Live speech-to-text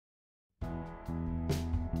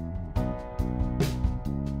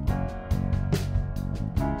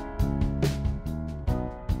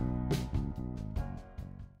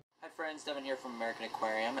friends, Devin here from American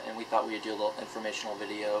Aquarium, and we thought we'd do a little informational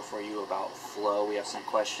video for you about flow. We have some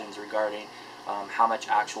questions regarding how much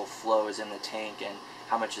actual flow is in the tank and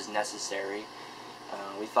how much is necessary.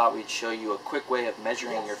 We thought we'd show you a quick way of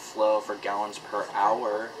measuring your flow for gallons per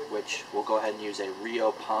hour, which we'll go ahead and use a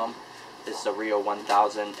Rio pump. This is a Rio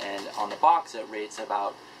 1000, and on the box it rates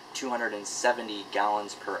about 270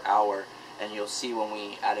 gallons per hour, and you'll see when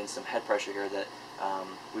we add in some head pressure here that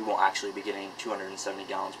we won't actually be getting 270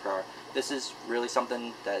 gallons per hour. This is really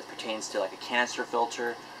something that pertains to like a canister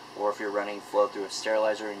filter, or if you're running flow through a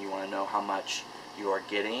sterilizer and you want to know how much you are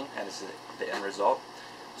getting, and this is the end result.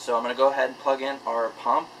 So I'm going to go ahead and plug in our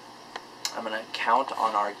pump. I'm going to count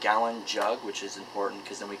on our gallon jug, which is important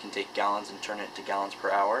because then we can take gallons and turn it to gallons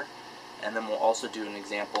per hour. And then we'll also do an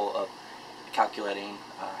example of calculating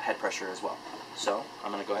head pressure as well. So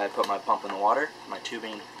I'm going to go ahead and put my pump in the water. My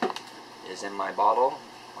tubing is in my bottle,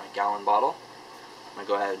 my gallon bottle. I'm going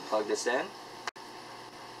to go ahead and plug this in.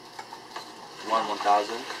 1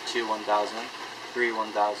 1000, 2 1000, 3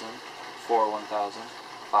 1000, 4 1000,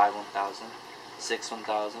 5 1000, 6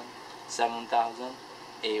 1000, 7 1000,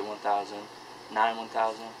 8 1000, 9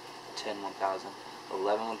 1000, 10 1000,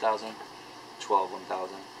 11 1000, 12 1000.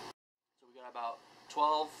 So we got about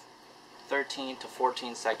 12, 13 to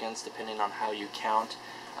 14 seconds depending on how you count,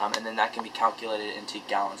 and then that can be calculated into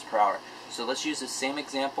gallons per hour. So let's use the same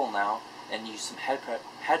example now and use some head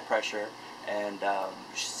pressure, and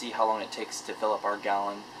see how long it takes to fill up our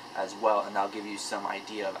gallon as well, and that'll give you some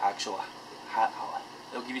idea of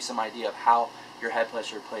it'll give you some idea of how your head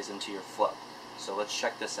pressure plays into your flow. So let's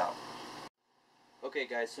check this out. Okay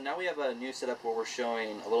guys, so now we have a new setup where we're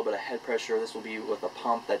showing a little bit of head pressure. This will be with a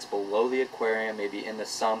pump that's below the aquarium, maybe in the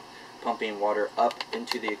sump, pumping water up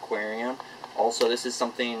into the aquarium. Also, this is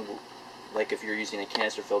something like if you're using a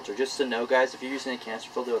canister filter. Just to know guys, if you're using a canister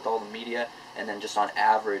filter with all the media and then just on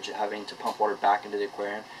average having to pump water back into the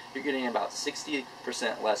aquarium, you're getting about 60%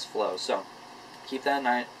 less flow. So keep that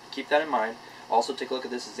in mind. Also take a look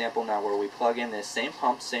at this example now where we plug in this same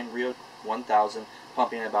pump, same Rio 1000,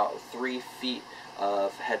 pumping about 3 feet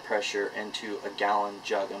of head pressure into a gallon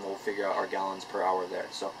jug, and we'll figure out our gallons per hour there.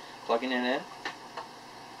 So plugging it in.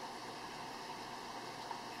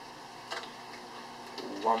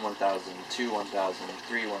 1 1000, 2 1000,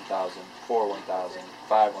 3 1000, 4 1000,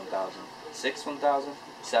 5 1000, 6 1000,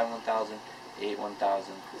 7 1000, 8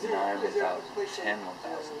 1000, 9 1000, 10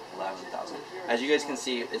 1000, 11 1000. As you guys can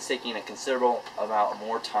see, it's taking a considerable amount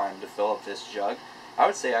more time to fill up this jug. I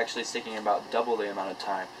would say actually it's taking about double the amount of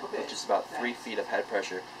time with just about 3 feet of head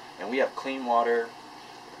pressure. And we have clean water,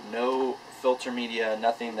 no filter media,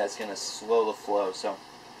 nothing that's going to slow the flow. So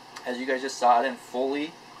as you guys just saw, I didn't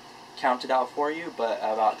fully count it out for you, but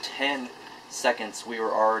about 10 seconds we were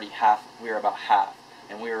about half,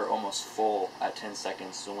 and we were almost full at 10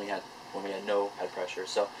 seconds when we had no head pressure.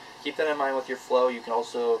 So keep that in mind with your flow. You can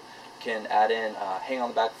also add in hang on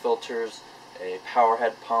the back filters, a power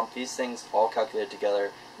head pump. These things all calculated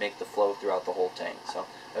together make the flow throughout the whole tank. So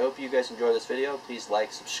I hope you guys enjoy this video. Please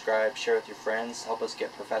like, subscribe, share with your friends. Help us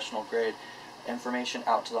get professional grade information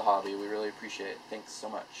out to the hobby. We really appreciate it. Thanks so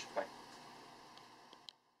much. Bye.